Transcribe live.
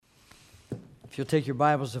you'll take your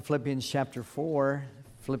Bibles to Philippians chapter 4.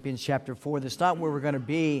 Philippians chapter 4. That's not where we're going to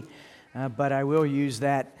be, but I will use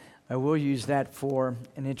that for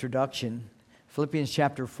an introduction. Philippians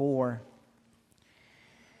chapter 4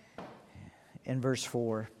 and verse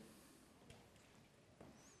 4.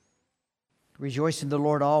 Rejoice in the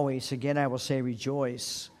Lord always. Again, I will say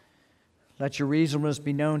rejoice. Let your reasonableness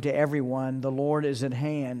be known to everyone. The Lord is at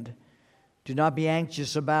hand. Do not be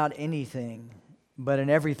anxious about anything, but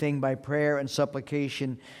in everything by prayer and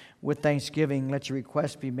supplication with thanksgiving, let your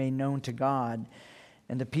requests be made known to God.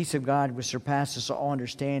 And the peace of God, which surpasses all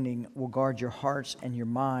understanding, will guard your hearts and your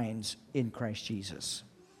minds in Christ Jesus.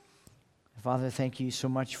 Father, thank you so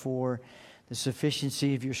much for the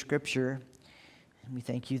sufficiency of your Scripture. And we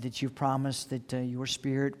thank you that you've promised that your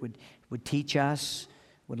Spirit would teach us,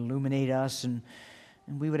 would illuminate us, and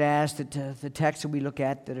we would ask that the texts that we look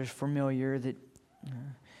at that are familiar, that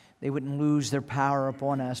they wouldn't lose their power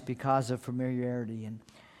upon us because of familiarity. And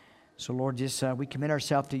so, Lord, just we commit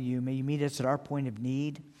ourselves to you. May you meet us at our point of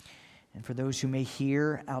need. And for those who may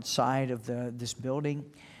hear outside of this building,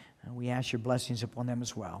 we ask your blessings upon them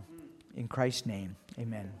as well. In Christ's name,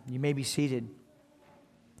 amen. You may be seated.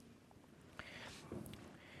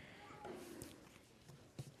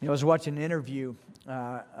 I was watching an interview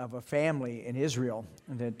of a family in Israel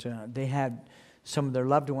that they had some of their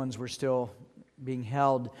loved ones were still being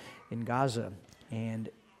held in Gaza. And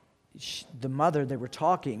the mother, they were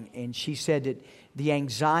talking, and she said that the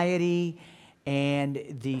anxiety and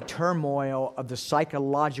the turmoil of the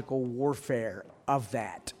psychological warfare of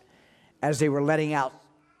that, as they were letting out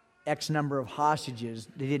X number of hostages,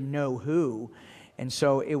 they didn't know who. And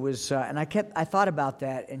so it was, and I thought about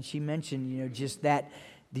that, and she mentioned, just that,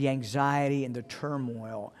 the anxiety and the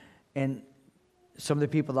turmoil. And some of the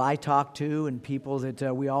people that I talk to and people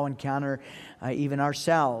that we all encounter, even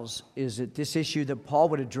ourselves, is that this issue that Paul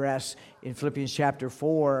would address in Philippians chapter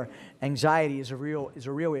 4, anxiety is a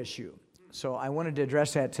real issue. So I wanted to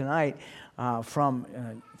address that tonight from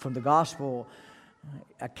the gospel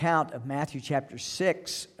account of Matthew chapter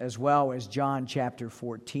 6 as well as John chapter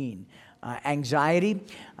 14. Anxiety,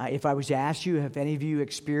 if I was to ask you, have any of you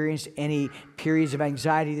experienced any periods of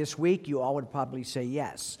anxiety this week, you all would probably say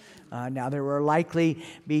yes. Now, there will likely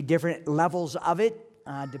be different levels of it,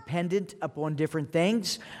 dependent upon different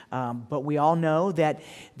things, but we all know that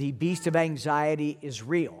the beast of anxiety is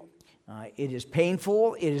real. It is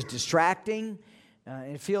painful, it is distracting,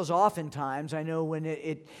 it feels oftentimes, I know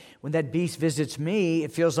when that beast visits me,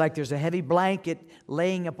 it feels like there's a heavy blanket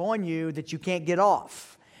laying upon you that you can't get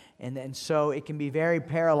off. And so it can be very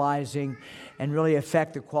paralyzing and really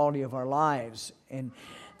affect the quality of our lives. And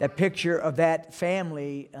that picture of that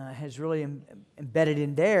family has really embedded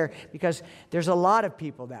in there because there's a lot of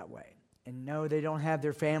people that way. And no, they don't have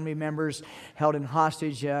their family members held in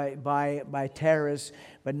hostage by terrorists,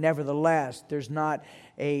 but nevertheless, there's not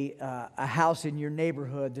a house in your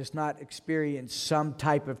neighborhood that's not experienced some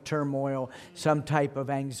type of turmoil, some type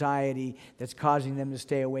of anxiety that's causing them to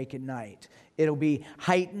stay awake at night. It'll be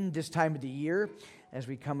heightened this time of the year as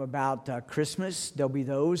we come about Christmas. There'll be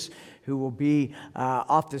those who will be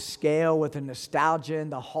off the scale with the nostalgia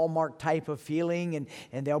and the Hallmark type of feeling,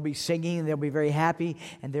 and they'll be singing and they'll be very happy,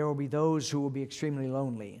 and there will be those who will be extremely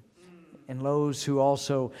lonely, and those who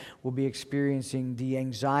also will be experiencing the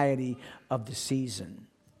anxiety of the season.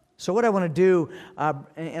 So what I want to do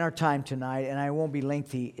in our time tonight, and I won't be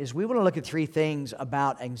lengthy, is we want to look at three things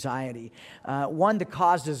about anxiety. One, the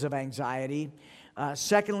causes of anxiety.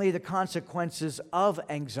 Secondly, the consequences of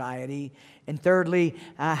anxiety. And thirdly,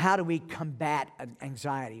 how do we combat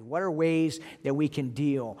anxiety? What are ways that we can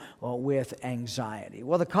deal with anxiety?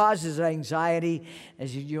 Well, the causes of anxiety,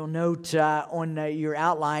 as you'll note on your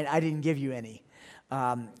outline, I didn't give you any.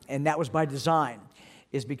 And that was by design,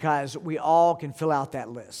 is because we all can fill out that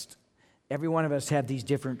list. Every one of us have these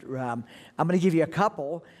different, I'm going to give you a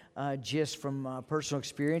couple just from personal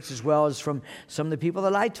experience as well as from some of the people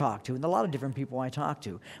that I talk to and a lot of different people I talk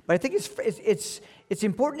to. But I think it's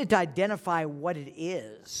important to identify what it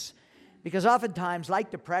is, because oftentimes,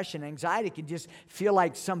 like depression, anxiety can just feel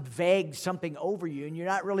like some vague something over you, and you're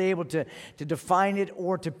not really able to define it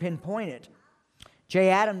or to pinpoint it. Jay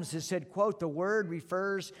Adams has said, quote, "The word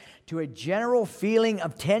refers to a general feeling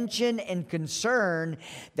of tension and concern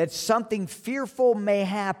that something fearful may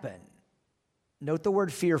happen." Note the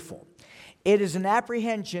word fearful. "It is an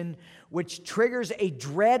apprehension which triggers a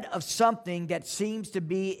dread of something that seems to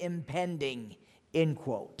be impending," end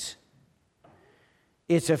quote.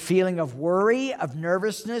 It's a feeling of worry, of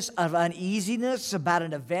nervousness, of uneasiness about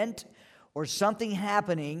an event or something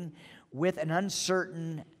happening with an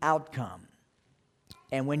uncertain outcome.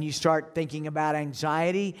 And when you start thinking about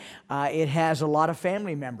anxiety, it has a lot of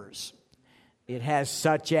family members. It has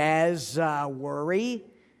such as worry,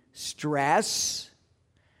 stress.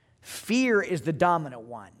 Fear is the dominant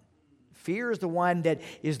one. Fear is the one that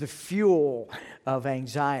is the fuel of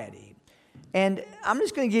anxiety. And I'm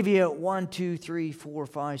just going to give you 1, 2, 3, 4,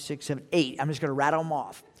 5, 6, 7, 8. I'm just going to rattle them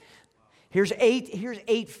off. Here's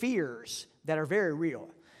eight fears that are very real.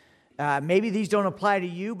 Maybe these don't apply to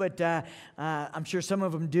you, but I'm sure some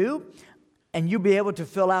of them do. And you'll be able to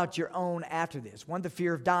fill out your own after this. One, the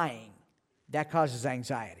fear of dying. That causes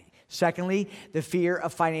anxiety. Secondly, the fear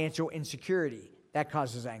of financial insecurity. That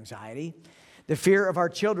causes anxiety. The fear of our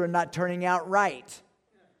children not turning out right.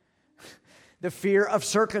 The fear of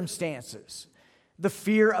circumstances. The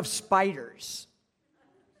fear of spiders.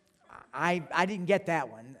 I didn't get that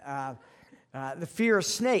one. The fear of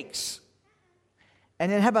snakes.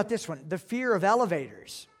 And then how about this one? The fear of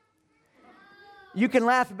elevators. You can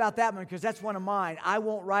laugh about that one because that's one of mine. I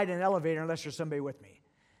won't ride an elevator unless there's somebody with me.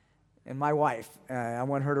 And my wife, I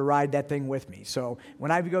want her to ride that thing with me. So when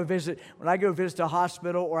I go visit a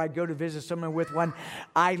hospital or I go to visit someone with one,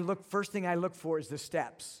 first thing I look for is the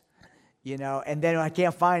steps. And then when I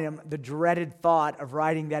can't find them, the dreaded thought of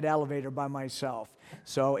riding that elevator by myself.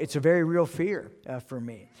 So it's a very real fear for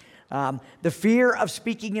me. The fear of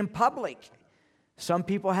speaking in public. Some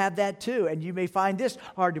people have that too, and you may find this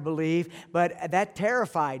hard to believe, but that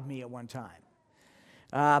terrified me at one time.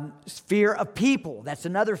 Fear of people, that's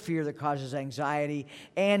another fear that causes anxiety,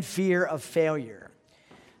 and fear of failure.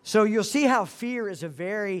 So you'll see how fear is a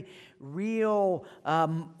very real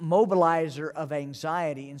mobilizer of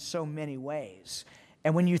anxiety in so many ways.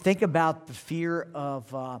 And when you think about the fear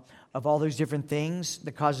of all those different things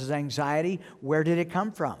that causes anxiety, where did it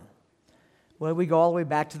come from? Well, we go all the way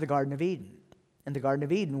back to the Garden of Eden. And the Garden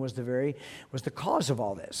of Eden was the cause of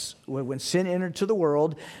all this. When sin entered to the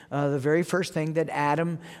world, the very first thing that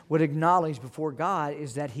Adam would acknowledge before God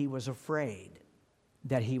is that he was afraid,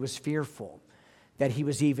 that he was fearful, that he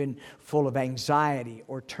was even full of anxiety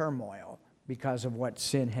or turmoil because of what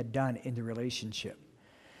sin had done in the relationship.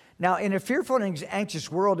 Now, in a fearful and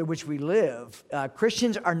anxious world in which we live,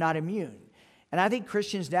 Christians are not immune. And I think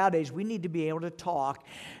Christians nowadays, we need to be able to talk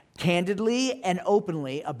candidly and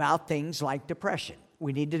openly about things like depression.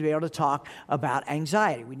 We need to be able to talk about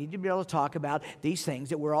anxiety. We need to be able to talk about these things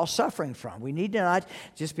that we're all suffering from. We need to not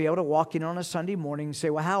just be able to walk in on a Sunday morning and say,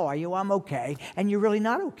 well, how are you? I'm okay. And you're really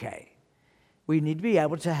not okay. We need to be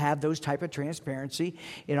able to have those type of transparency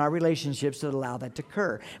in our relationships that allow that to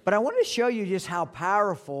occur. But I want to show you just how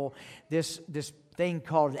powerful this thing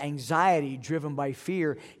called anxiety driven by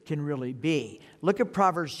fear can really be. Look at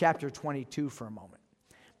Proverbs chapter 22 for a moment.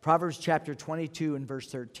 Proverbs chapter 22 and verse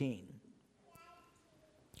 13.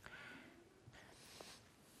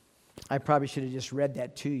 I probably should have just read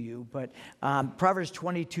that to you, but Proverbs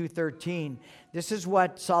 22:13, this is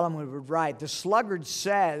what Solomon would write. The sluggard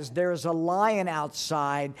says, there is a lion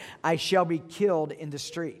outside, I shall be killed in the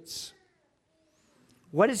streets.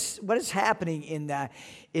 What is happening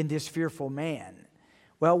in this fearful man?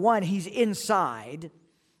 Well, one, he's inside,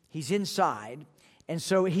 and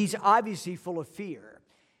so he's obviously full of fear.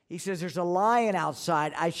 He says, there's a lion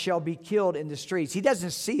outside, I shall be killed in the streets. He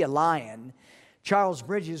doesn't see a lion. Charles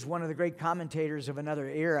Bridges, one of the great commentators of another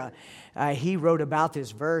era, he wrote about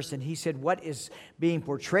this verse, and he said what is being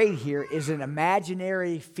portrayed here is an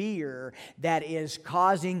imaginary fear that is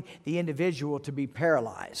causing the individual to be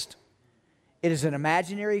paralyzed. It is an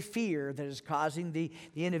imaginary fear that is causing the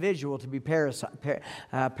individual to be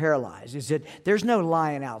paralyzed. Is that there's no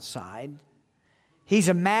lion outside. He's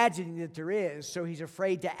imagining that there is, so he's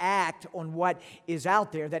afraid to act on what is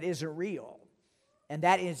out there that isn't real. And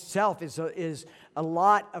that in itself is a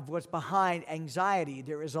lot of what's behind anxiety.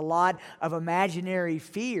 There is a lot of imaginary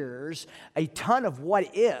fears, a ton of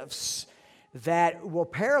what-ifs that will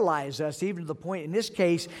paralyze us, even to the point, in this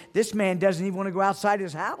case, this man doesn't even want to go outside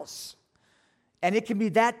his house. And it can be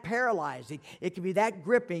that paralyzing, it can be that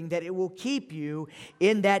gripping that it will keep you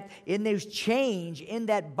in those chains, in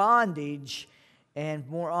that bondage. And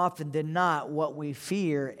more often than not, what we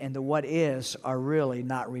fear and the what is are really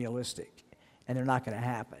not realistic. And they're not going to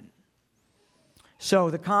happen. So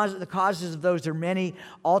the causes of those are many.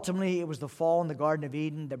 Ultimately, it was the fall in the Garden of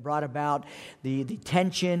Eden that brought about the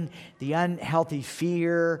tension, the unhealthy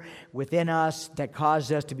fear within us that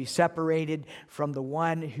caused us to be separated from the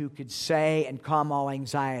one who could say and calm all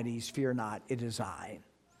anxieties, fear not, it is I.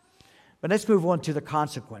 But let's move on to the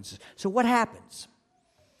consequences. So what happens?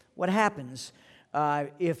 What happens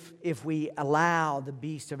if we allow the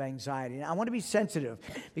beast of anxiety. And I want to be sensitive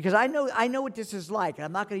because I know what this is like. And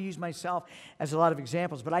I'm not going to use myself as a lot of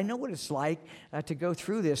examples, but I know what it's like to go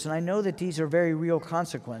through this, and I know that these are very real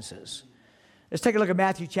consequences. Let's take a look at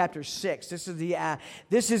Matthew chapter 6. This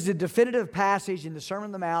is the definitive passage in the Sermon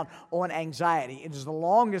on the Mount on anxiety. It is the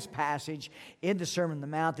longest passage in the Sermon on the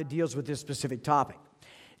Mount that deals with this specific topic.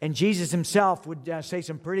 And Jesus himself would say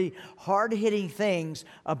some pretty hard-hitting things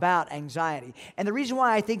about anxiety. And the reason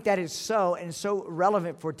why I think that is so, and so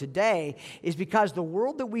relevant for today, is because the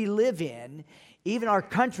world that we live in, even our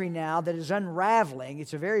country now that is unraveling,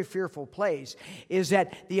 it's a very fearful place, is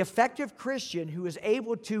that the effective Christian who is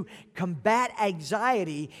able to combat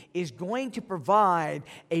anxiety is going to provide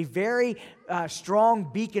a very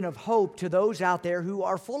strong beacon of hope to those out there who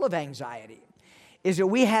are full of anxiety. Is that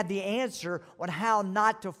we have the answer on how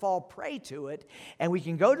not to fall prey to it. And we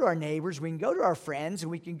can go to our neighbors, we can go to our friends,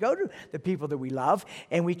 and we can go to the people that we love,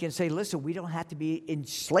 and we can say, listen, we don't have to be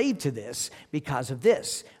enslaved to this because of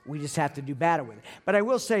this. We just have to do battle with it. But I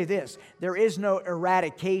will say this, there is no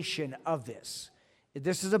eradication of this.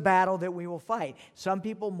 This is a battle that we will fight. Some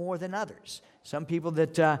people more than others. Some people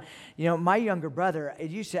that, my younger brother,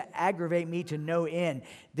 it used to aggravate me to no end.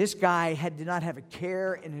 This guy did not have a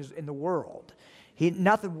care in the world.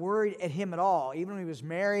 Nothing worried at him at all. Even when he was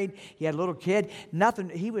married, he had a little kid.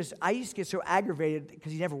 Nothing. I used to get so aggravated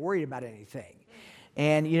because he never worried about anything.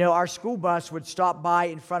 And, our school bus would stop by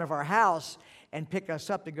in front of our house and pick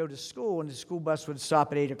us up to go to school, and the school bus would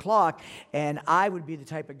stop at 8 o'clock, and I would be the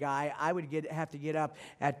type of guy, I would have to get up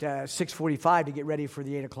at 6:45 to get ready for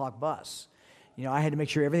the 8 o'clock bus. I had to make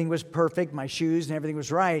sure everything was perfect, my shoes and everything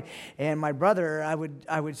was right. And my brother, I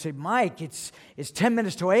would say, Mike, it's 10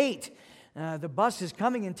 minutes to 8. The bus is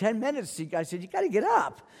coming in 10 minutes. I said, you got to get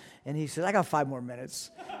up. And he said, I got 5 more minutes.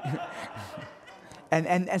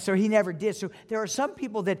 and so he never did. So there are some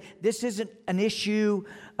people that this isn't an issue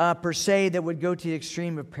per se that would go to the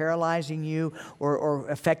extreme of paralyzing you or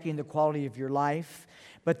affecting the quality of your life.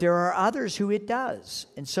 But there are others who it does.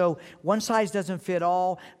 And so one size doesn't fit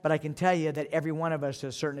all, but I can tell you that every one of us to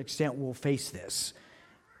a certain extent will face this.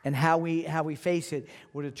 And how we face it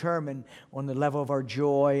will determine on the level of our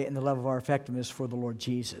joy and the level of our effectiveness for the Lord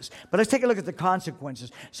Jesus. But let's take a look at the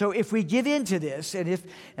consequences. So if we give in to this, and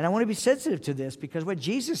I want to be sensitive to this, because what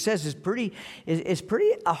Jesus says is pretty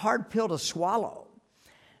a hard pill to swallow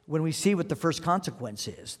when we see what the first consequence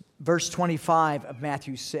is. Verse 25 of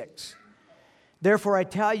Matthew 6. Therefore I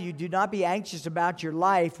tell you, do not be anxious about your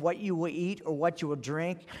life, what you will eat or what you will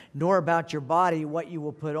drink, nor about your body, what you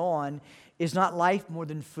will put on. Is not life more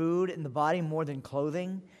than food, and the body more than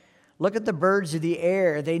clothing? Look at the birds of the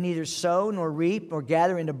air. They neither sow nor reap nor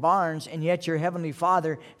gather into barns, and yet your heavenly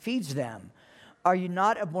Father feeds them. Are you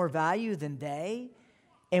not of more value than they?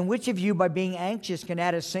 And which of you, by being anxious, can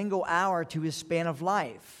add a single hour to his span of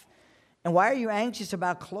life? And why are you anxious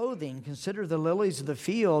about clothing? Consider the lilies of the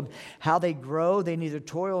field, how they grow. They neither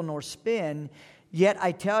toil nor spin. Yet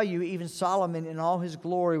I tell you, even Solomon in all his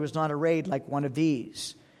glory was not arrayed like one of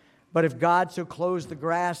these. But if God so clothes the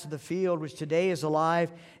grass of the field, which today is alive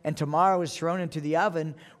and tomorrow is thrown into the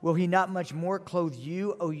oven, will he not much more clothe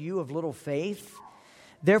you, O you of little faith?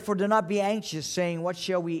 Therefore do not be anxious, saying, what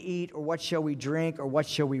shall we eat, or what shall we drink, or what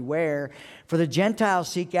shall we wear? For the Gentiles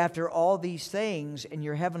seek after all these things, and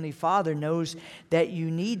your heavenly Father knows that you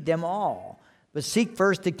need them all. But seek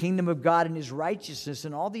first the kingdom of God and his righteousness,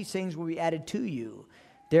 and all these things will be added to you.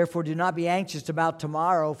 Therefore, do not be anxious about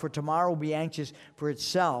tomorrow, for tomorrow will be anxious for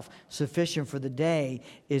itself. Sufficient for the day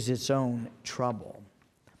is its own trouble.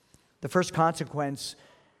 The first consequence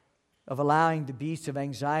of allowing the beast of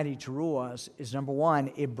anxiety to rule us is, number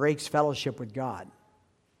one, it breaks fellowship with God.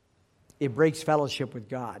 It breaks fellowship with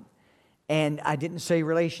God. And I didn't say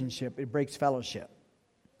relationship, it breaks fellowship.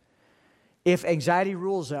 If anxiety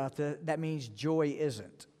rules us, that means joy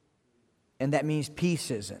isn't. And that means peace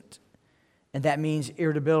isn't. And that means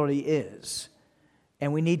irritability is.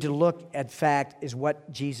 And we need to look at fact is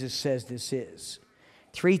what Jesus says this is.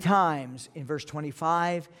 3 times in verse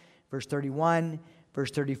 25, verse 31,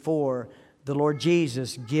 verse 34, the Lord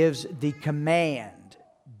Jesus gives the command,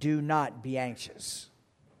 do not be anxious.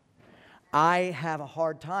 I have a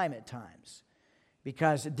hard time at times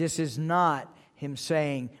because this is not him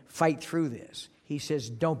saying, fight through this. He says,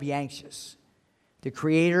 don't be anxious. The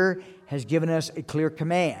Creator has given us a clear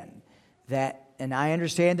command. And I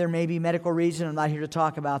understand there may be medical reason, I'm not here to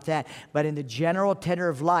talk about that, but in the general tenor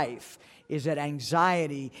of life is that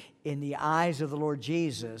anxiety in the eyes of the Lord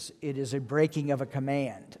Jesus, it is a breaking of a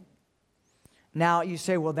command. Now you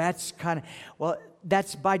say, well,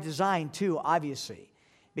 that's by design too, obviously.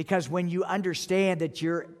 Because when you understand that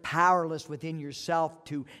you're powerless within yourself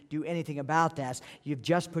to do anything about that, you've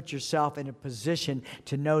just put yourself in a position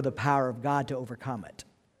to know the power of God to overcome it.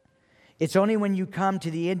 It's only when you come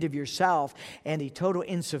to the end of yourself and the total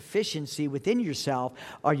insufficiency within yourself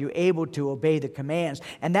are you able to obey the commands.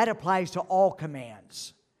 And that applies to all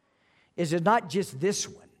commands. Is it not just this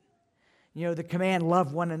one? You know, the command,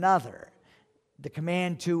 love one another. The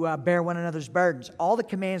command to bear one another's burdens. All the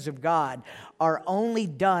commands of God are only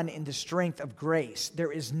done in the strength of grace.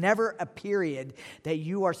 There is never a period that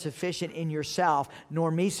you are sufficient in yourself,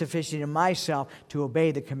 nor me sufficient in myself, to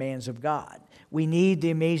obey the commands of God. We need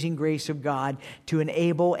the amazing grace of God to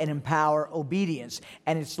enable and empower obedience.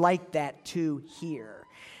 And it's like that too here.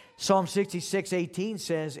 Psalm 66:18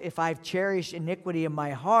 says, if I've cherished iniquity in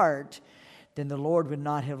my heart, then the Lord would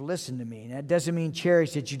not have listened to me. Now, it doesn't mean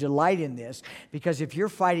cherish that you delight in this, because if you're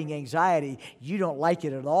fighting anxiety, you don't like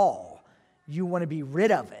it at all. You want to be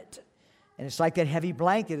rid of it. And it's like that heavy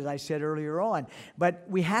blanket, as I said earlier on. But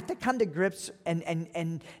we have to come to grips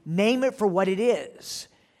and name it for what it is.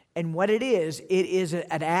 And what it is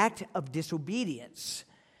an act of disobedience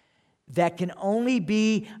that can only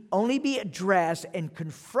be addressed and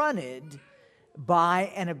confronted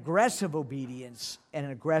by an aggressive obedience and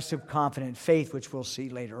an aggressive, confident faith, which we'll see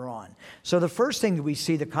later on. So the first thing that we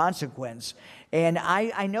see, the consequence, and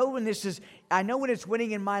I know when it's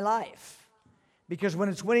winning in my life. Because when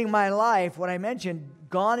it's winning in my life, what I mentioned,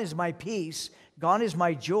 gone is my peace, gone is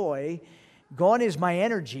my joy, gone is my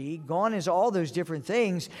energy, gone is all those different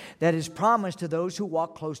things that is promised to those who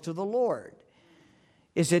walk close to the Lord.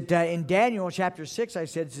 Is it in Daniel chapter 6, I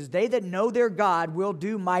said, it says, they that know their God will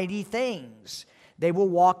do mighty things. They will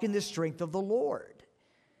walk in the strength of the Lord.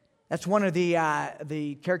 That's one of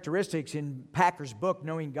the characteristics in Packer's book,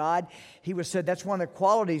 Knowing God. He was said that's one of the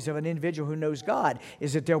qualities of an individual who knows God,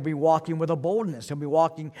 is that they'll be walking with a boldness. They'll be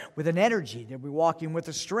walking with an energy. They'll be walking with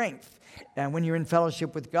a strength. And when you're in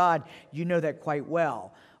fellowship with God, you know that quite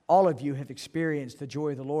well. All of you have experienced the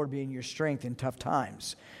joy of the Lord being your strength in tough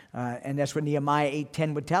times. And that's what Nehemiah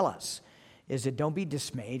 8:10 would tell us, is that don't be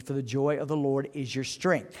dismayed, for the joy of the Lord is your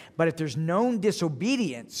strength. But if there's known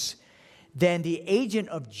disobedience, then the agent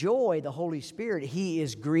of joy, the Holy Spirit, he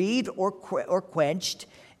is grieved or quenched.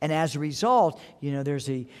 And as a result, you know, there's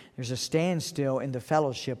a standstill in the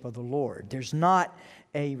fellowship of the Lord. There's not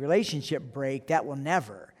a relationship break. That will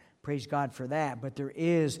never. Praise God for that. But there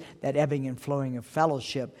is that ebbing and flowing of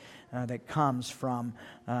fellowship that comes from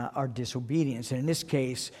our disobedience. And in this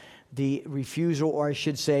case, the refusal, or I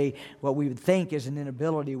should say what we would think is an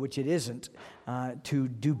inability, which it isn't, to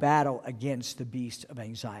do battle against the beast of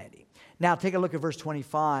anxiety. Now take a look at verse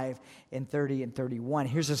 25 and 30 and 31.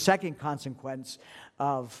 Here's a second consequence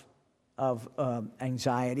of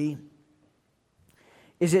anxiety.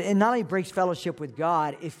 Is it not only breaks fellowship with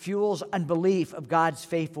God, it fuels unbelief of God's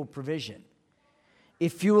faithful provision. It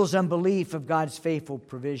fuels unbelief of God's faithful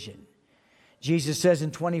provision. Jesus says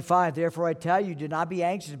in 25, therefore I tell you, do not be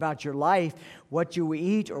anxious about your life, what you will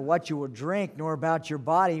eat or what you will drink, nor about your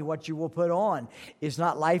body, what you will put on. Is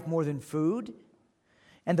not life more than food,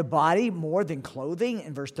 and the body more than clothing?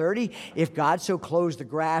 In verse 30, if God so clothes the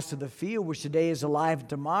grass of the field, which today is alive and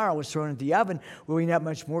tomorrow is thrown into the oven, will he not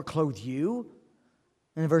much more clothe you?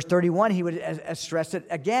 And in verse 31, he would stress it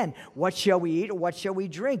again. What shall we eat or what shall we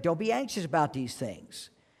drink? Don't be anxious about these things.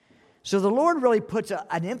 So the Lord really puts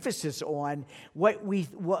an emphasis on what we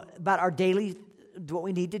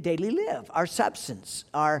need to daily live, our substance,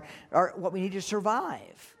 our what we need to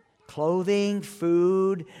survive, clothing,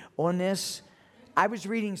 food, on this. I was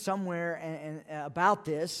reading somewhere about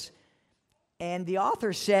this, and the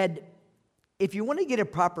author said, if you want to get a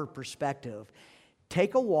proper perspective,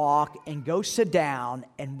 take a walk and go sit down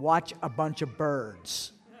and watch a bunch of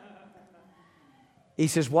birds. He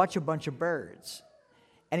says, watch a bunch of birds.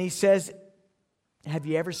 And he says, have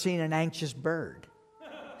you ever seen an anxious bird?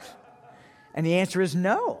 And the answer is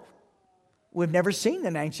no. We've never seen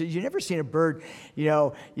an anxious. You've never seen a bird,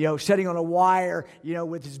 sitting on a wire,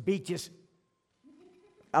 with his beak just,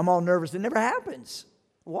 I'm all nervous. It never happens.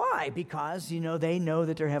 Why? Because, they know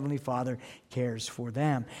that their Heavenly Father cares for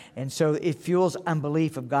them. And so it fuels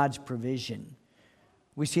unbelief of God's provision.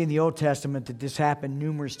 We see in the Old Testament that this happened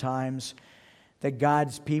numerous times, that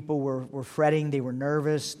God's people were fretting, they were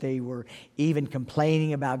nervous, they were even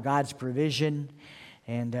complaining about God's provision.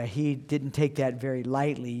 And he didn't take that very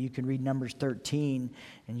lightly. You can read Numbers 13,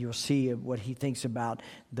 and you'll see what he thinks about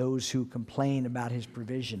those who complain about his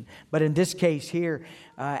provision. But in this case here,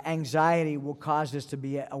 anxiety will cause us to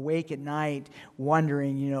be awake at night,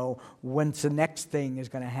 wondering, when's the next thing is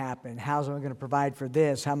going to happen? How's I going to provide for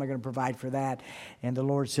this? How am I going to provide for that? And the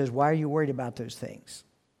Lord says, why are you worried about those things?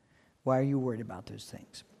 Why are you worried about those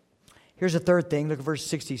things? Here's a third thing. Look at verse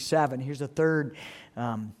 67. Here's a third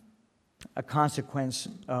a consequence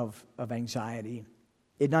of anxiety.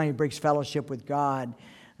 It not only breaks fellowship with God,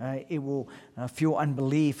 it will fuel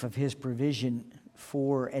unbelief of His provision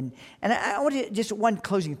for. And I want to, just one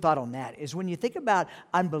closing thought on that is when you think about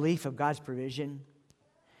unbelief of God's provision,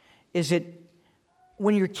 is it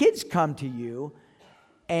when your kids come to you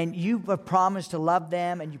and you have promised to love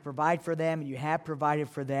them and you provide for them and you have provided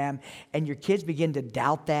for them and your kids begin to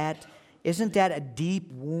doubt that, isn't that a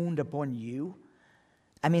deep wound upon you?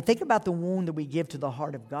 I mean, think about the wound that we give to the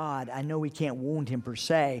heart of God. I know we can't wound Him per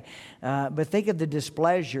se, but think of the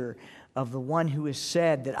displeasure of the one who has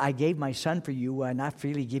said that I gave my Son for you and I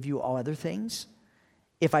freely give you all other things.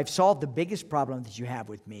 If I've solved the biggest problem that you have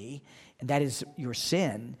with me, and that is your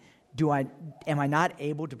sin, am I not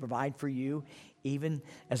able to provide for you even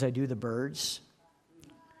as I do the birds?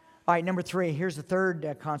 All right, number 3, here's the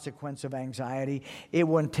third consequence of anxiety. It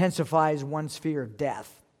will intensify one's fear of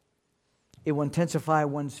death. It will intensify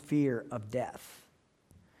one's fear of death.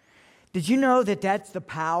 Did you know that that's the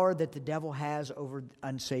power that the devil has over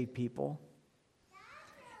unsaved people?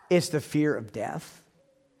 It's the fear of death.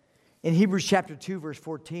 In Hebrews chapter 2, verse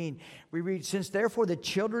 14, we read, "Since therefore the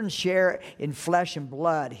children share in flesh and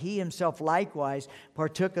blood, He Himself likewise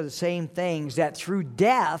partook of the same things, that through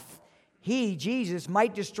death He, Jesus,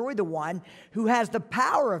 might destroy the one who has the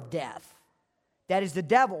power of death, that is the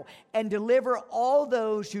devil, and deliver all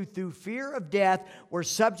those who through fear of death were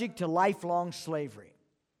subject to lifelong slavery."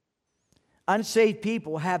 Unsaved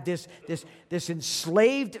people have this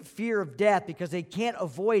enslaved fear of death because they can't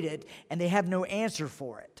avoid it and they have no answer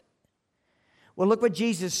for it. Well, look what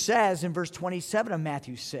Jesus says in verse 27 of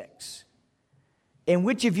Matthew 6. "And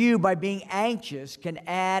which of you, by being anxious, can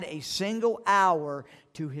add a single hour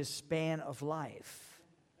to his span of life?"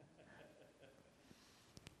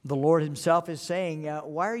 The Lord Himself is saying,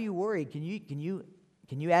 why are you worried? Can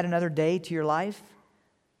you add another day to your life?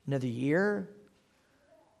 Another year?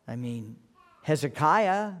 I mean,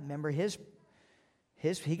 Hezekiah, remember he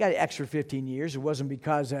got an extra 15 years. It wasn't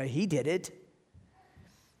because he did it.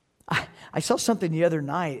 I saw something the other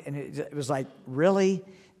night, and it was like, really?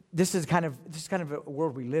 This is kind of a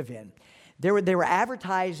world we live in. They were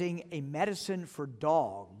advertising a medicine for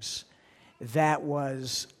dogs that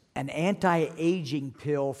was an anti-aging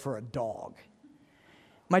pill for a dog.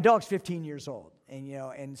 My dog's 15 years old,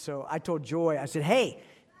 and so I told Joy, I said, "Hey,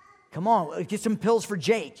 come on, get some pills for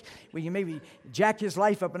Jake. We can maybe jack his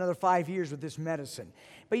life up another 5 years with this medicine."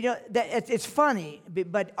 But it's funny,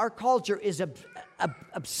 but our culture is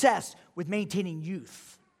obsessed with maintaining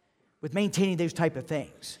youth, with maintaining those type of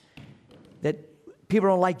things. That people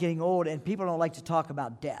don't like getting old, and people don't like to talk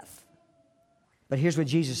about death. But here's what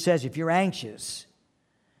Jesus says: if you're anxious,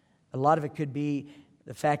 a lot of it could be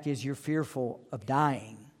the fact is you're fearful of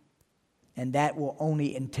dying, and that will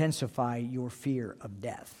only intensify your fear of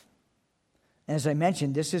death. And as I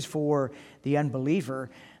mentioned, this is for the unbeliever.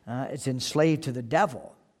 It's enslaved to the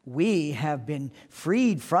devil. We have been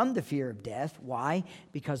freed from the fear of death. Why?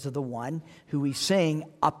 Because of the one who we sing,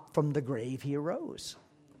 "Up from the grave He arose."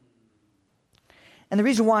 And the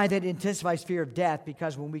reason why that intensifies fear of death,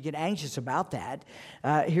 because when we get anxious about that,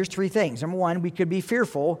 here's 3 things. Number 1, we could be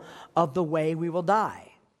fearful of the way we will die.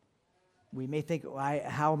 We may think,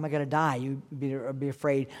 how am I going to die? You be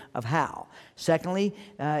afraid of how. Secondly,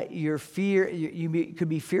 your fear, you could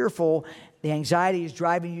be fearful. The anxiety is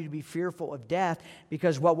driving you to be fearful of death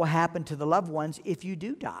because what will happen to the loved ones if you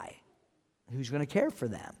do die? Who's going to care for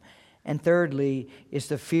them? And thirdly, it's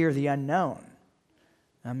the fear of the unknown.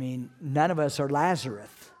 I mean, none of us are Lazarus.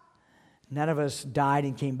 None of us died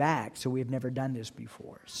and came back, so we've never done this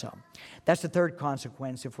before. So that's the third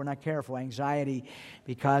consequence. If we're not careful, anxiety,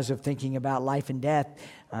 because of thinking about life and death,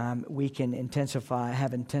 we can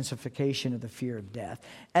have intensification of the fear of death.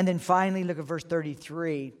 And then finally, look at verse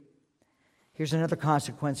 33. Here's another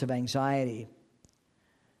consequence of anxiety.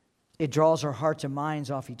 It draws our hearts and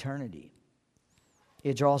minds off eternity.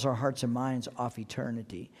 It draws our hearts and minds off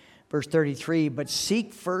eternity. Verse 33, "But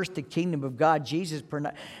seek first the kingdom of God." Jesus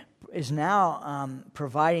is now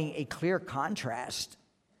providing a clear contrast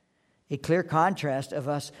of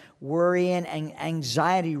us worrying and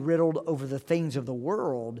anxiety riddled over the things of the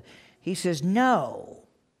world. He says, no,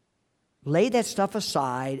 lay that stuff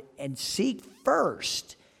aside and seek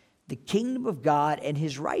first the kingdom of God and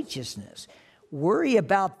His righteousness. Worry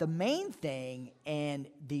about the main thing, and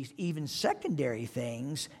these even secondary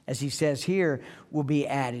things, as he says here, will be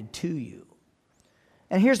added to you.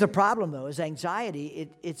 And here's the problem, though, is anxiety,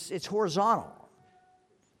 it's horizontal.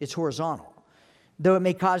 It's horizontal. though it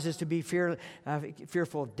may cause us to be fearful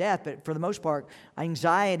of death. But for the most part,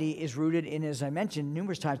 anxiety is rooted in, as I mentioned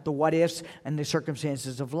numerous times, the what-ifs and the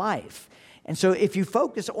circumstances of life. And so if you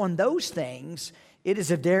focus on those things, it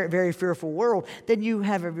is a very, very fearful world, then you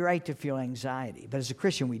have every right to feel anxiety. But as a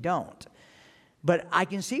Christian, we don't. But I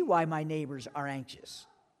can see why my neighbors are anxious,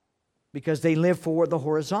 because they live for the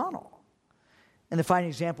horizontal. And the final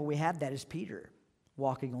example we have that is Peter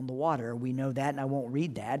walking on the water. We know that, and I won't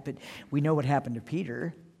read that, but we know what happened to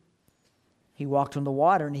Peter. He walked on the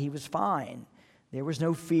water, and he was fine. There was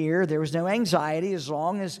no fear. There was no anxiety as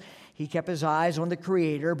long as he kept his eyes on the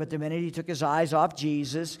Creator. But the minute he took his eyes off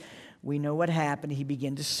Jesus, we know what happened. He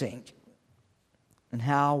began to sink. And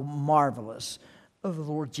how marvelous of the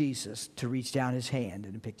Lord Jesus to reach down his hand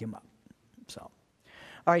and pick him up. So,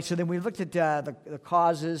 all right, so then we looked at the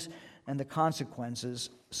causes and the consequences.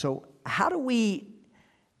 So how do we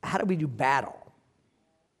do battle?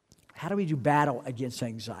 How do we do battle against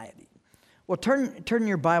anxiety? Well, turn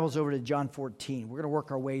your Bibles over to John 14. We're going to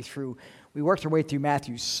work our way through. We worked our way through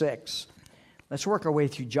Matthew 6. Let's work our way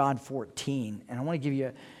through John 14. And I want to give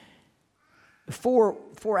you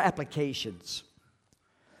four applications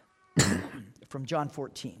from John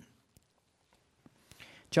 14.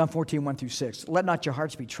 John 14, 1 through 6. Let not your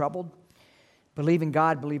hearts be troubled. Believe in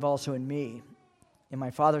God, believe also in me. In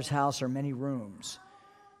my Father's house are many rooms.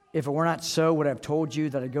 If it were not so, would I have told you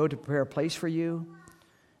that I go to prepare a place for you?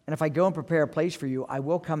 And if I go and prepare a place for you, I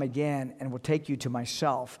will come again and will take you to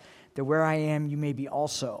myself, that where I am you may be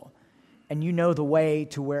also. And you know the way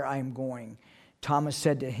to where I am going. Thomas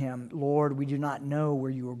said to him, Lord, we do not know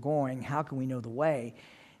where you are going. How can we know the way?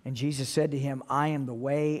 And Jesus said to him, I am the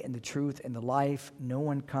way and the truth and the life. No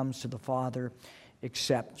one comes to the Father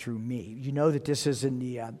except through me. You know that this is in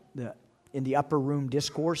the upper room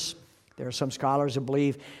discourse. There are some scholars who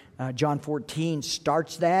believe John 14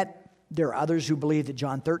 starts that. There are others who believe that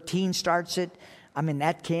John 13 starts it. I'm in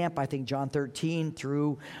that camp. I think John 13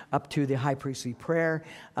 through up to the high priestly prayer.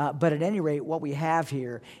 But at any rate, what we have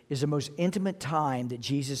here is the most intimate time that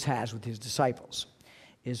Jesus has with his disciples.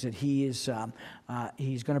 Is that he's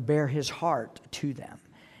going to bear his heart to them.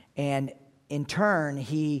 And in turn,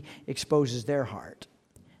 he exposes their heart.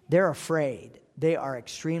 They're afraid. They are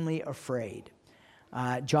extremely afraid.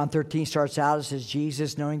 John 13 starts out, it says,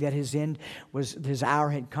 Jesus, knowing that his hour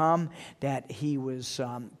had come, that he was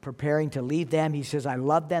preparing to leave them. He says, I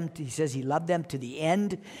love them. He says he loved them to the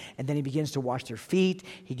end. And then he begins to wash their feet.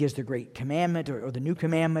 He gives the great commandment or the new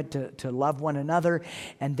commandment to love one another.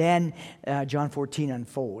 And then John 14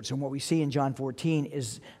 unfolds. And what we see in John 14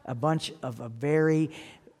 is a bunch of very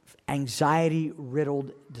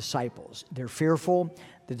anxiety-riddled disciples. They're fearful.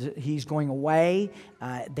 He's going away.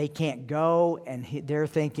 They can't go, and they're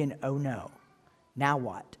thinking, oh no, now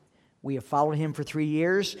what? We have followed him for 3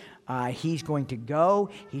 years. He's going to go.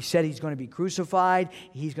 He said he's going to be crucified.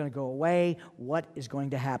 He's going to go away. What is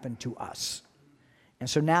going to happen to us? And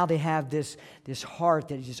so now they have this heart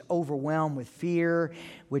that is just overwhelmed with fear,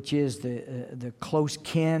 which is the close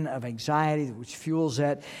kin of anxiety, which fuels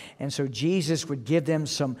that. And so Jesus would give them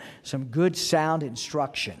some good sound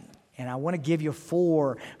instruction. And I want to give you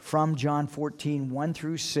 4 from John 14, 1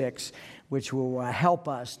 through 6, which will help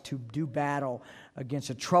us to do battle against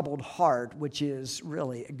a troubled heart, which is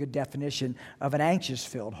really a good definition of an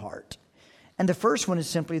anxious-filled heart. And the first one is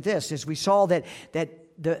simply this, is we saw that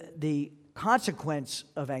the consequence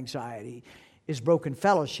of anxiety is broken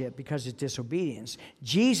fellowship because it's disobedience.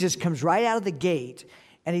 Jesus comes right out of the gate,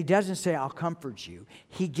 and he doesn't say, I'll comfort you.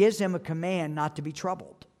 He gives them a command not to be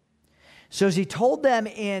troubled. So as he told them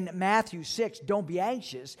in Matthew 6, don't be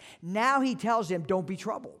anxious, now he tells them, don't be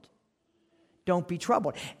troubled. Don't be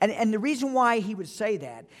troubled. And the reason why he would say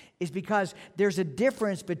that is because there's a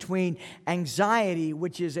difference between anxiety,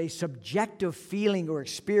 which is a subjective feeling or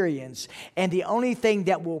experience, and the only thing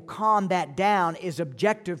that will calm that down is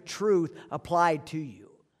objective truth applied to you.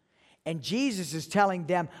 And Jesus is telling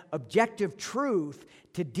them objective truth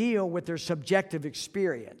to deal with their subjective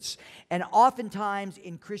experience. And oftentimes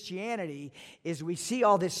in Christianity, is we see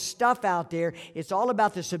all this stuff out there, it's all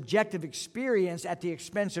about the subjective experience at the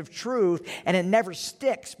expense of truth, and it never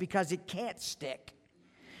sticks because it can't stick.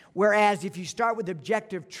 Whereas if you start with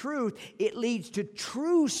objective truth, it leads to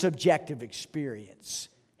true subjective experience.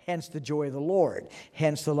 Hence the joy of the Lord.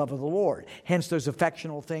 Hence the love of the Lord. Hence those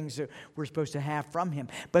affectional things that we're supposed to have from him.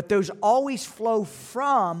 But those always flow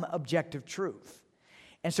from objective truth.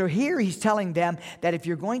 And so here he's telling them that if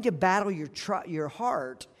you're going to battle your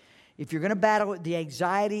heart, if you're going to battle the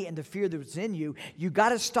anxiety and the fear that's in you, you got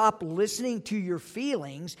to stop listening to your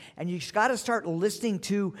feelings, and you got to start listening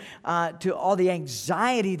to all the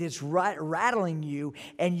anxiety that's rattling you,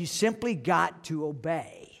 and you simply got to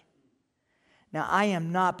obey. Now, I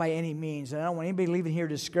am not by any means, and I don't want anybody leaving here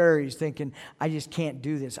discouraged thinking, I just can't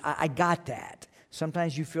do this. I got that.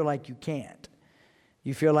 Sometimes you feel like you can't.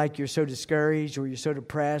 You feel like you're so discouraged, or you're so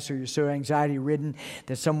depressed, or you're so anxiety-ridden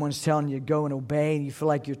that someone's telling you to go and obey, and you feel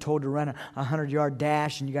like you're told to run a 100-yard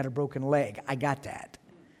dash and you got a broken leg. I got that.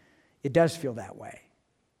 It does feel that way.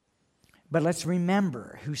 But let's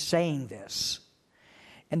remember who's saying this.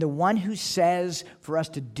 And the one who says for us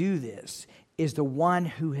to do this is the one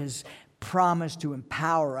who has promised to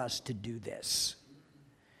empower us to do this.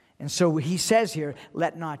 And so he says here,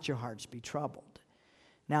 let not your hearts be troubled.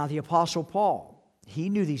 Now, the Apostle Paul, he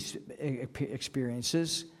knew these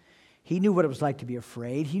experiences. He knew what it was like to be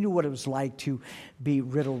afraid. He knew what it was like to be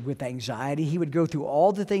riddled with anxiety. He would go through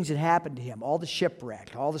all the things that happened to him, all the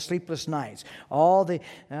shipwreck, all the sleepless nights, all the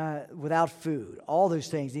without food, all those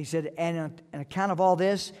things. And he said, and on account of all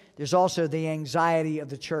this, there's also the anxiety of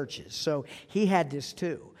the churches. So he had this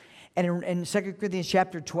too. And in 2 Corinthians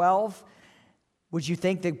chapter 12, would you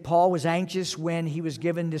think that Paul was anxious when he was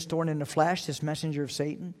given this thorn in the flesh, this messenger of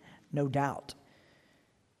Satan? No doubt.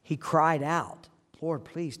 He cried out, Lord,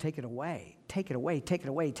 please take it away. Take it away, take it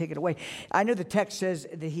away, take it away. I know the text says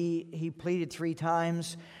that he pleaded 3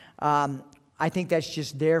 times. I think that's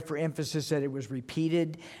just there for emphasis that it was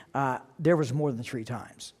repeated. There was more than 3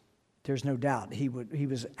 times. There's no doubt. He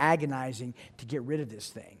was agonizing to get rid of this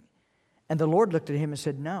thing. And the Lord looked at him and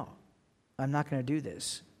said, no, I'm not going to do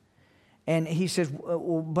this. And he says,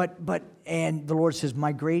 and the Lord says,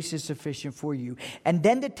 my grace is sufficient for you. And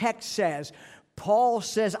then the text says, Paul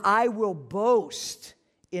says, I will boast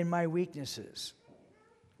in my weaknesses.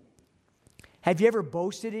 Have you ever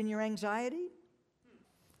boasted in your anxiety?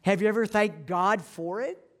 Have you ever thanked God for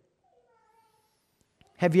it?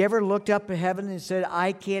 Have you ever looked up to heaven and said,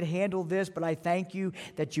 I can't handle this, but I thank you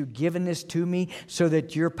that you've given this to me so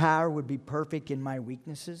that your power would be perfect in my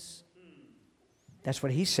weaknesses? That's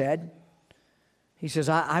what he said. He says,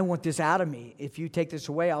 I want this out of me. If you take this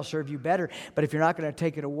away, I'll serve you better. But if you're not going to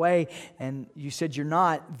take it away, and you said you're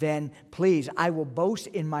not, then please, I will boast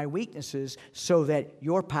in my weaknesses so that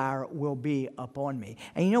your power will be upon me.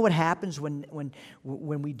 And you know what happens when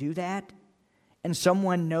we do that? And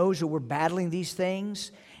someone knows that we're battling these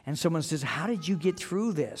things, and someone says, how did you get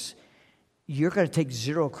through this? You're going to take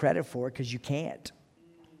 0 credit for it because you can't.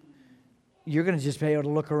 You're going to just be able to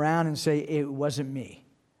look around and say, it wasn't me.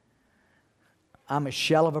 I'm a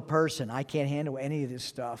shell of a person. I can't handle any of this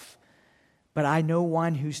stuff. But I know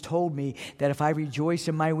one who's told me that if I rejoice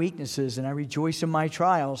in my weaknesses and I rejoice in my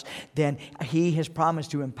trials, then he has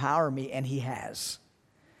promised to empower me, and he has.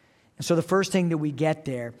 And so the first thing that we get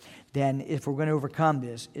there, then, if we're going to overcome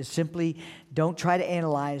this, is simply don't try to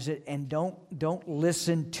analyze it, and don't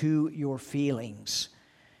listen to your feelings.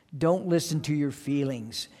 Don't listen to your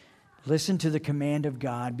feelings. Listen to the command of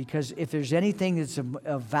God, because if there's anything that's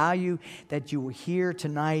of value that you will hear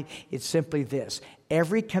tonight, it's simply this.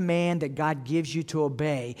 Every command that God gives you to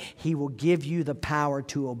obey, He will give you the power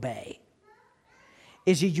to obey.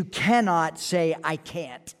 Is that you cannot say, I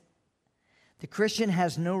can't. The Christian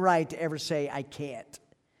has no right to ever say, I can't.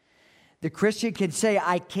 The Christian can say,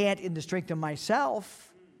 I can't in the strength of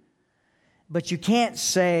myself, but you can't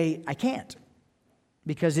say, I can't.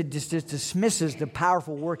 Because it just dismisses the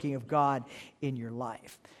powerful working of God in your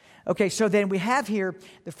life. Okay, so then we have here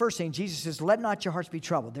the first thing. Jesus says, let not your hearts be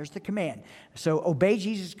troubled. There's the command. So obey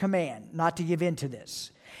Jesus' command not to give in to this.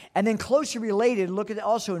 And then closely related, look at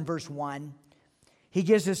also in verse 1. He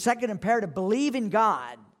gives the second imperative, believe in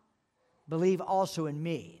God, believe also in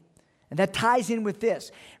me. And that ties in with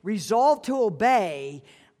this. Resolve to obey,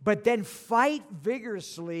 but then fight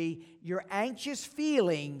vigorously your anxious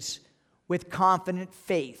feelings with confident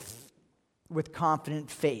faith. With confident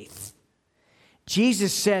faith.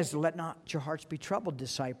 Jesus says, let not your hearts be troubled,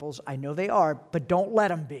 disciples. I know they are, but don't let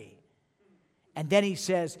them be. And then he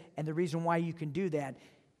says, and the reason why you can do that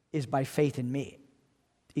is by faith in me.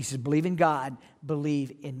 He says, believe in God,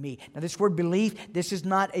 believe in me. Now this word belief, this is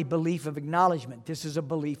not a belief of acknowledgement. This is a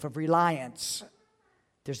belief of reliance.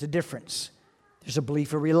 There's a difference. There's a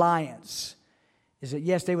belief of reliance. Is that,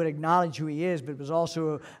 yes, they would acknowledge who he is, but it was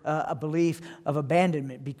also a belief of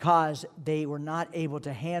abandonment because they were not able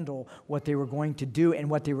to handle what they were going to do and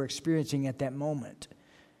what they were experiencing at that moment.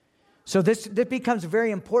 So this becomes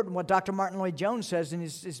very important, what Dr. Martin Lloyd-Jones says in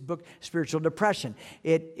his book, Spiritual Depression.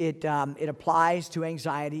 It applies to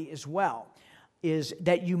anxiety as well, is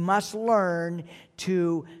that you must learn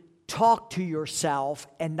to talk to yourself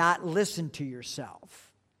and not listen to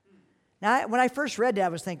yourself. Now, when I first read that, I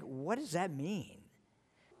was thinking, what does that mean?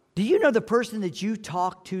 Do you know the person that you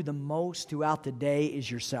talk to the most throughout the day is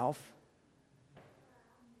yourself?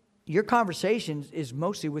 Your conversation is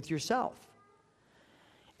mostly with yourself.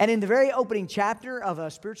 And in the very opening chapter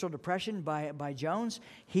of Spiritual Depression by Jones,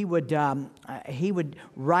 he would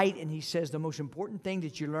write, and he says the most important thing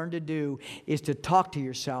that you learn to do is to talk to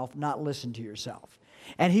yourself, not listen to yourself.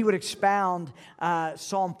 And he would expound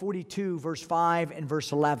Psalm 42, verse 5 and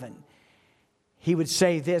verse 11. He would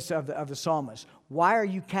say this of the psalmist: "Why are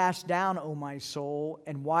you cast down, O my soul,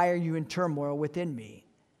 and why are you in turmoil within me?"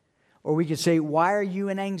 Or we could say, "Why are you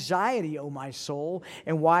in anxiety, O my soul,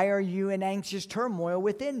 and why are you in anxious turmoil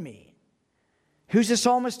within me?" Who's the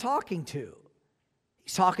psalmist talking to?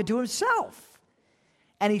 He's talking to himself.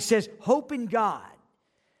 And he says, hope in God.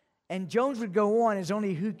 And Jones would go on as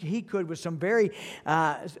only he could with some very,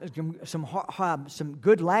 some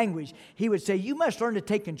good language. He would say, you must learn to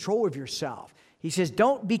take control of yourself. He says,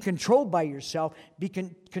 don't be controlled by yourself.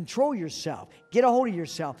 Control yourself. Get a hold of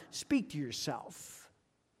yourself. Speak to yourself.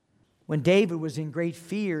 When David was in great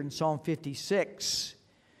fear in Psalm 56,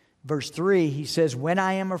 verse 3, he says, when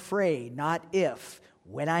I am afraid, not if,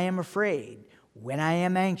 when I am afraid, when I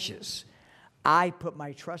am anxious, I put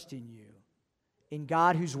my trust in you. In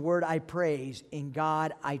God whose word I praise, in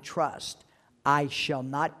God I trust. I shall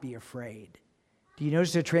not be afraid. Do you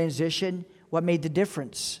notice the transition? What made the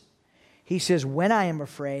difference? He says, when I am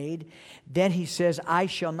afraid, then he says, I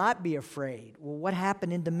shall not be afraid. Well, what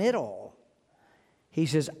happened in the middle? He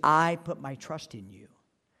says, I put my trust in you.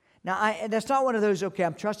 Now, that's not one of those, okay,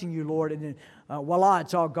 I'm trusting you, Lord, and then voila,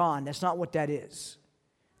 it's all gone. That's not what that is.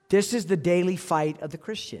 This is the daily fight of the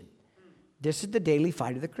Christian. This is the daily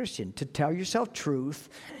fight of the Christian, to tell yourself truth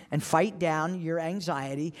and fight down your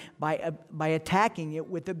anxiety by attacking it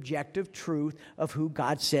with objective truth of who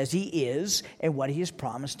God says He is and what He has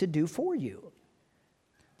promised to do for you.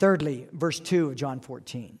 Thirdly, verse 2 of John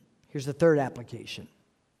 14. Here's the third application.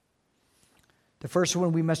 The first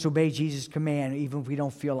one, we must obey Jesus' command even if we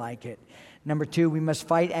don't feel like it. Number 2, we must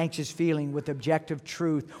fight anxious feeling with objective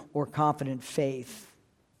truth or confident faith.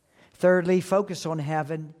 Thirdly, focus on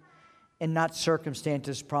heaven and not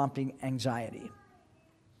circumstances prompting anxiety.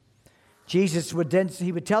 Jesus would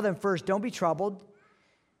tell them first, don't be troubled.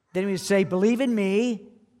 Then he would say, believe in me.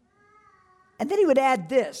 And then he would add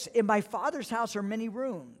this, in my Father's house are many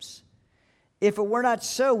rooms. If it were not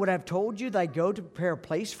so, would I have told you that I go to prepare a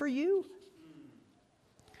place for you?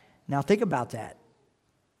 Now think about that.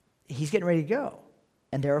 He's getting ready to go,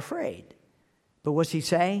 and they're afraid. But what's he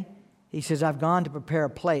say? He says, I've gone to prepare a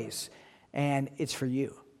place, and it's for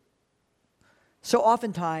you. So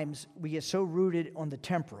oftentimes, we get so rooted on the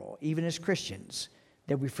temporal, even as Christians,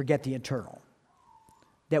 that we forget the eternal.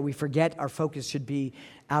 That we forget our focus should be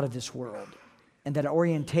out of this world. And that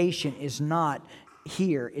orientation is not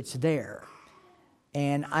here, it's there.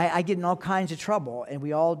 And I get in all kinds of trouble, and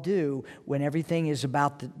we all do, when everything is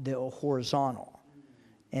about the horizontal.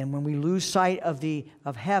 And when we lose sight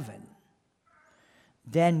of heaven,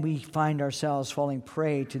 then we find ourselves falling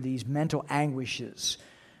prey to these mental anguishes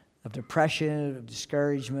of depression, of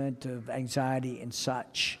discouragement, of anxiety, and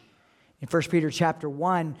such. In 1 Peter chapter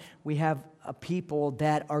 1, we have a people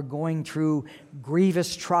that are going through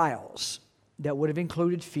grievous trials that would have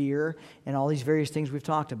included fear and all these various things we've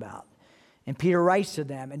talked about. And Peter writes to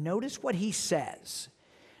them, and notice what he says.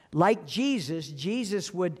 Like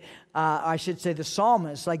Jesus would, the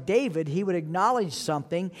psalmist, like David, he would acknowledge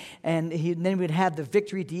something, and then we'd have the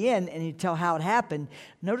victory at the end, and he'd tell how it happened.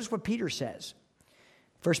 Notice what Peter says.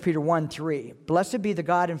 1 Peter 1:3. Blessed be the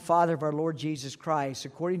God and Father of our Lord Jesus Christ.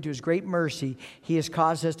 According to His great mercy, He has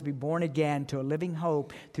caused us to be born again to a living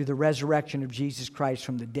hope through the resurrection of Jesus Christ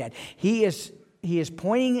from the dead. He is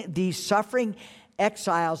pointing these suffering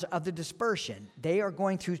exiles of the dispersion. They are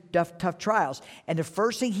going through tough trials. And the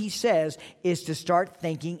first thing he says is to start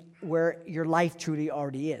thinking where your life truly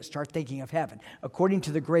already is. Start thinking of heaven, according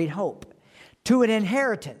to the great hope. To an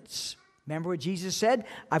inheritance. Remember what Jesus said?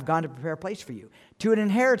 I've gone to prepare a place for you. To an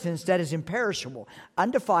inheritance that is imperishable,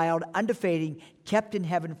 undefiled, undefading, kept in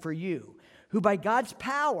heaven for you, who by God's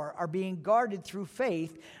power are being guarded through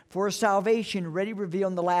faith for a salvation ready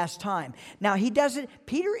revealed in the last time. Now,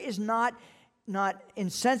 Peter is not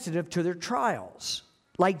insensitive to their trials,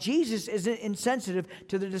 like Jesus isn't insensitive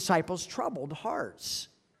to the disciples' troubled hearts.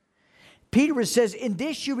 Peter says, in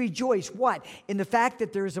this you rejoice. What? In the fact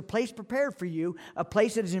that there is a place prepared for you, a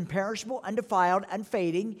place that is imperishable, undefiled,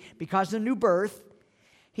 unfading, because of the new birth.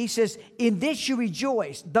 He says, in this you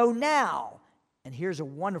rejoice, though now, and here's a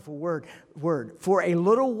wonderful word, for a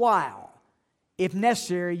little while, if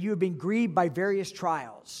necessary, you have been grieved by various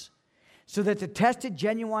trials, so that the tested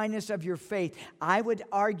genuineness of your faith, I would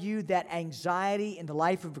argue that anxiety in the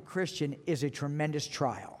life of a Christian is a tremendous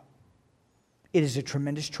trial. It is a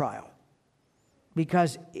tremendous trial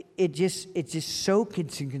because it just so can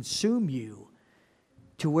consume you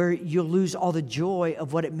to where you'll lose all the joy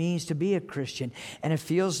of what it means to be a Christian. And it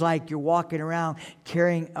feels like you're walking around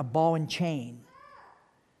carrying a ball and chain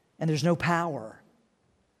and there's no power.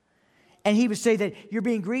 And he would say that you're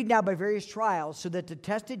being grieved now by various trials, so that the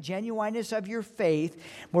tested genuineness of your faith,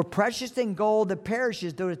 more precious than gold that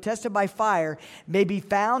perishes, though it tested by fire, may be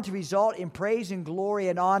found to result in praise and glory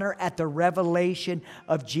and honor at the revelation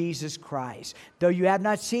of Jesus Christ. Though you have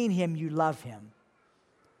not seen him, you love him.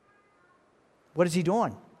 What is he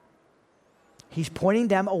doing? He's pointing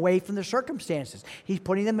them away from their circumstances. He's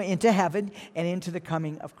pointing them into heaven and into the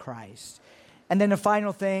coming of Christ. And then the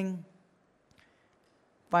final thing.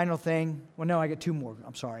 Well, no, I got two more.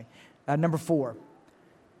 I'm sorry. Number 4,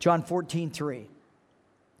 John 14:3.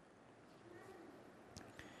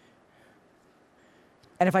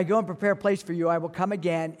 And if I go and prepare a place for you, I will come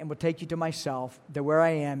again and will take you to myself, that where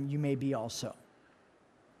I am, you may be also.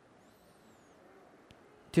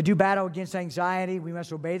 To do battle against anxiety, we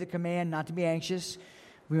must obey the command not to be anxious.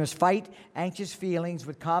 We must fight anxious feelings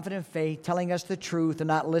with confident faith, telling us the truth and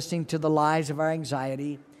not listening to the lies of our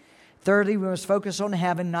anxiety. Thirdly, we must focus on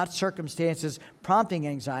heaven, not circumstances prompting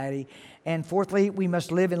anxiety. And fourthly, we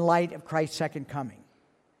must live in light of Christ's second coming.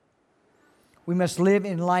 We must live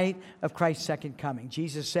in light of Christ's second coming.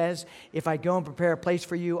 Jesus says, if I go and prepare a place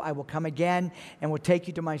for you, I will come again and will take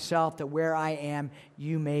you to myself, that where I am,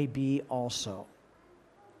 you may be also.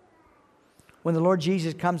 When the Lord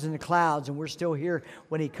Jesus comes in the clouds, and we're still here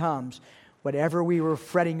when he comes, whatever we were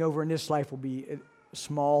fretting over in this life will be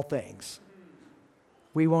small things.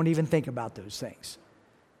 We won't even think about those things.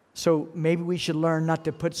 So maybe we should learn not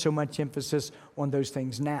to put so much emphasis on those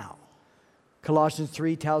things now. Colossians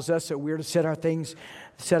 3 tells us that we're to set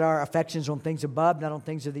our affections on things above, not on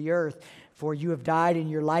things of the earth. For you have died,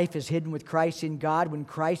 and your life is hidden with Christ in God. When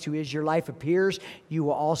Christ, who is your life, appears, you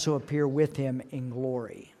will also appear with him in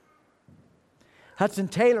glory. Hudson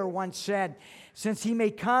Taylor once said, since he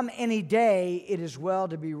may come any day, it is well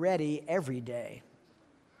to be ready every day.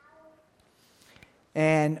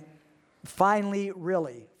 And finally,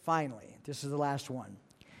 this is the last one,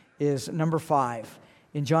 is number 5.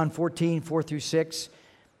 In John 14, 4-6.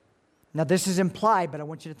 Now this is implied, but I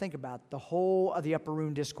want you to think about the whole of the upper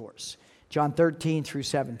room discourse. John 13 through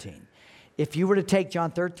 17. If you were to take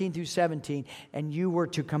John 13 through 17 and you were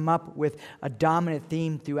to come up with a dominant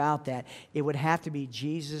theme throughout that, it would have to be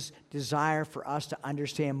Jesus' desire for us to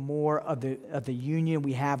understand more of the union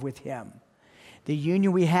we have with him. The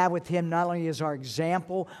union we have with him not only is our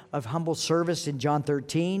example of humble service in John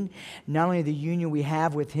 13, not only the union we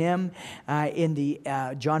have with him in the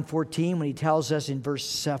John 14 when he tells us in verse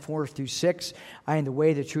 4-6, I am the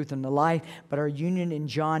way, the truth, and the life, but our union in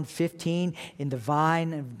John 15 in the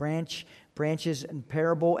vine and branches and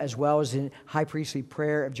parable, as well as in high priestly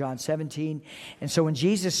prayer of John 17. And so when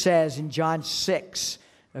Jesus says in John 6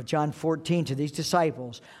 of John 14 to these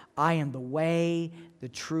disciples, I am the way, the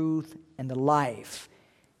truth, and the life,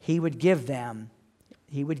 he would give them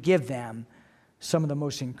some of the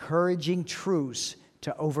most encouraging truths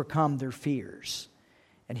to overcome their fears.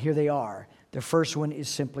 And here they are. The first one is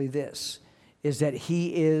simply this, is that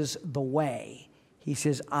he is the way. He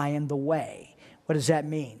says, I am the way. What does that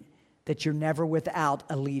mean? That you're never without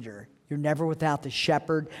a leader. You're never without the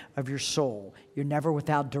shepherd of your soul. You're never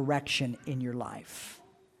without direction in your life.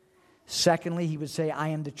 Secondly, he would say, I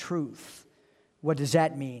am the truth. What does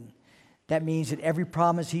that mean? That means that every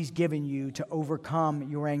promise he's given you to overcome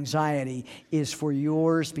your anxiety is for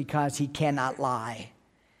yours because he cannot lie.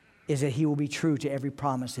 Is that he will be true to every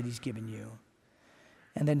promise that he's given you.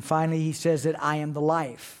 And then finally, he says that I am the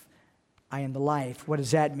life. I am the life. What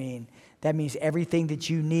does that mean? That means everything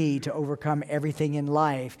that you need to overcome everything in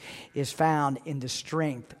life is found in the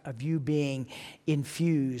strength of you being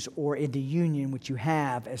infused or in the union which you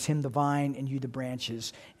have as him the vine and you the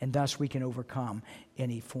branches. And thus we can overcome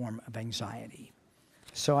any form of anxiety.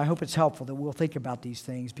 So I hope it's helpful that we'll think about these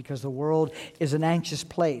things because the world is an anxious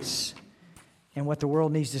place. And what the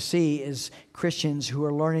world needs to see is Christians who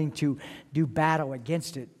are learning to do battle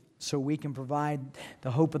against it so we can provide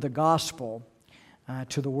the hope of the gospel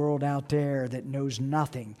to the world out there that knows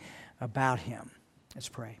nothing about him. Let's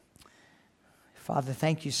pray. Father,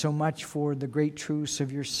 thank you so much for the great truths of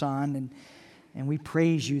your Son, and we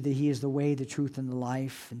praise you that he is the way, the truth, and the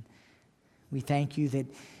life. And we thank you that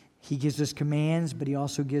he gives us commands, but he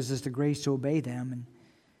also gives us the grace to obey them. And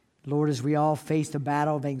Lord, as we all face the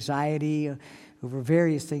battle of anxiety over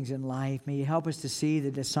various things in life. May you help us to see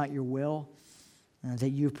that it's not your will, that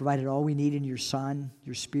you've provided all we need in your Son,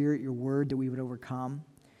 your Spirit, your Word, that we would overcome.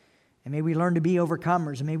 And may we learn to be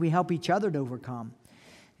overcomers, and may we help each other to overcome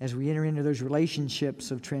as we enter into those relationships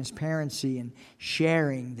of transparency and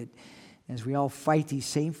sharing, that as we all fight these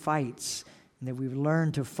same fights, and that we would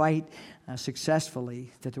learn to fight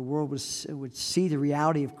successfully, that the world would see the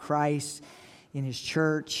reality of Christ in His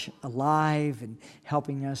church alive and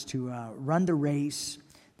helping us to run the race,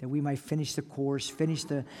 that we might finish the course, finish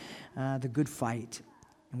the good fight.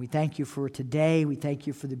 And we thank you for today. We thank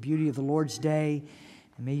you for the beauty of the Lord's Day.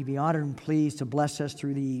 And may you be honored and pleased to bless us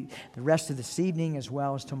through the rest of this evening as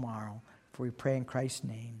well as tomorrow. For we pray in Christ's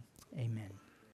name. Amen.